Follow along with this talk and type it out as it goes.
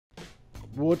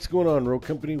What's going on, Rogue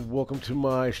Company? Welcome to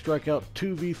my Strikeout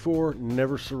 2v4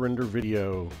 Never Surrender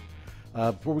video.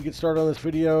 Before we get started on this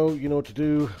video, you know what to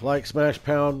do. Like, smash,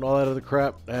 pound, all that other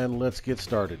crap, and let's get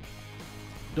started.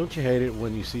 Don't you hate it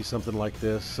when you see something like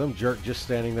this? Some jerk just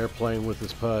standing there playing with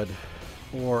his PUD.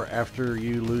 Or after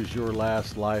you lose your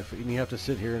last life, and you have to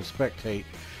sit here and spectate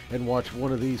and watch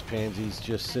one of these pansies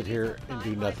just sit here and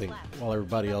do nothing while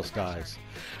everybody else dies.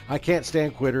 I can't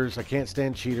stand quitters, I can't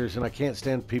stand cheaters, and I can't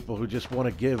stand people who just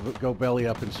want to go belly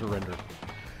up and surrender.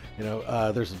 You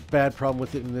know, there's a bad problem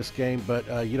with it in this game,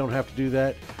 but you don't have to do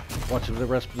that. Watch the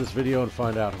rest of this video and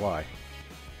find out why.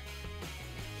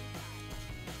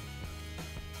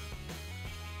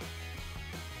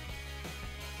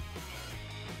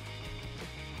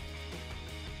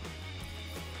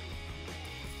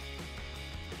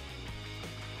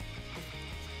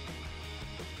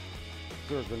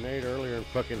 Threw a grenade earlier and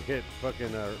fucking hit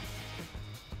fucking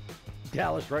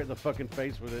Dallas right in the fucking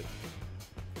face with it.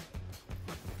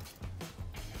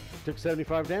 Took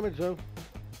 75 damage though,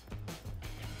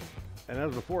 and that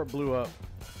was before it blew up.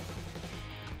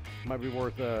 Might be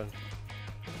worth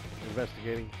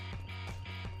investigating.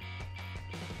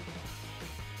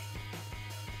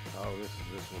 Oh, this is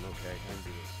this one. Okay, I can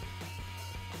do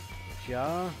this.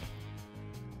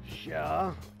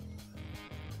 Yeah.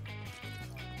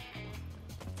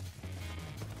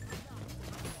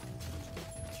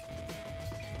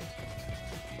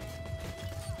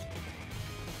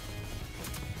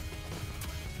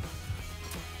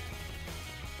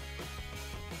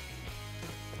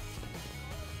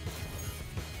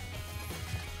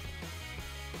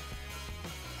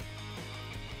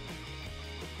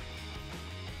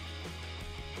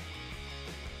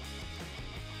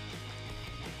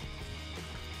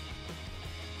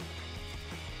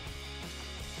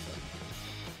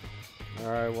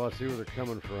 Alright, well, let's see where they're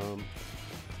coming from.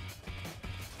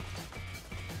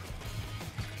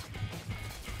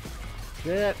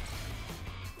 Shit!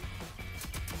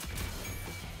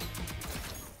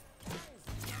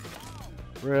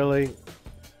 Really?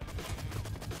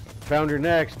 Found her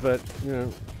next, but, you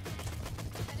know.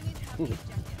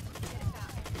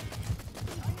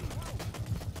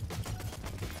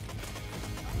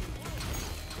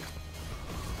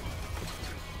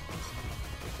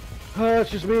 Oh,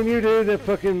 it's just me and you, dude. That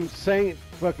fucking saint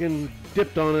fucking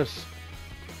dipped on us.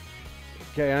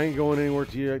 Okay, I ain't going anywhere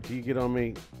till you get on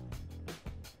me.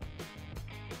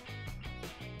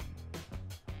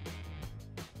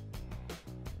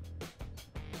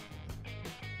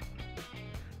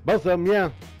 Both of them, yeah.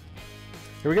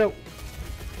 Here we go.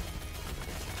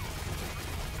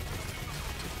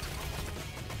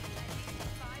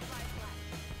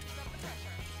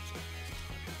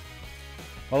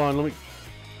 Hold on, let me...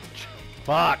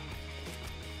 Fuck!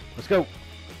 Let's go.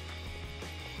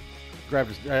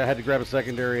 I had to grab a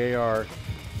secondary AR.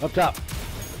 Up top.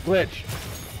 Glitch.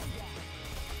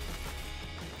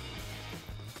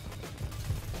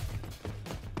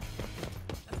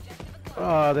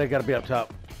 Oh, they gotta be up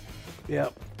top.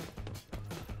 Yep.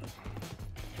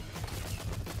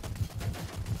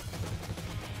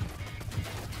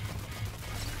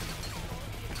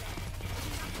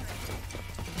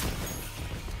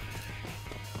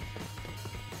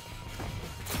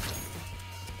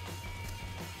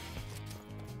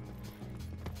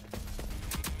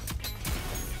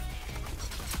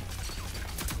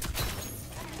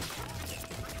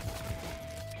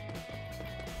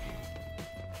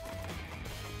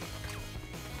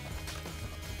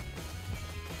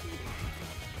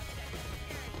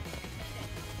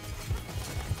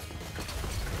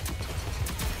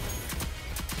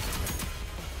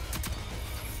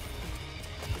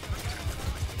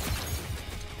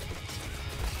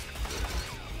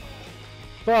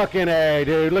 Fucking A,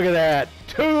 dude. Look at that.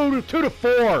 2 to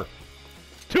 4.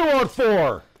 2 on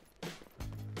 4.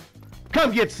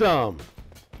 Come get some.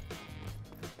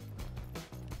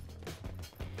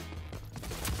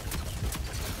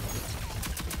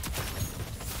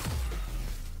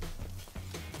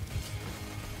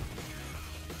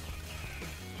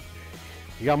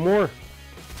 You got more?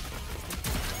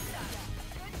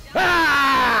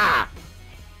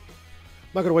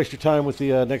 I'm not going to waste your time with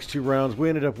the next 2 rounds. We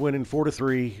ended up winning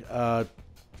 4-3,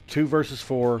 2 versus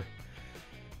 4,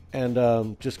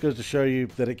 and just goes to show you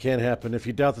that it can happen. If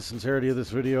you doubt the sincerity of this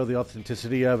video, the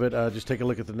authenticity of it, just take a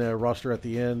look at the roster at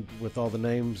the end with all the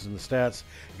names and the stats,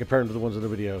 and compare them to the ones in the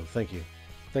video. Thank you.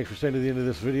 Thanks for staying to the end of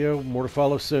this video. More to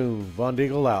follow soon. Von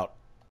Deagle out.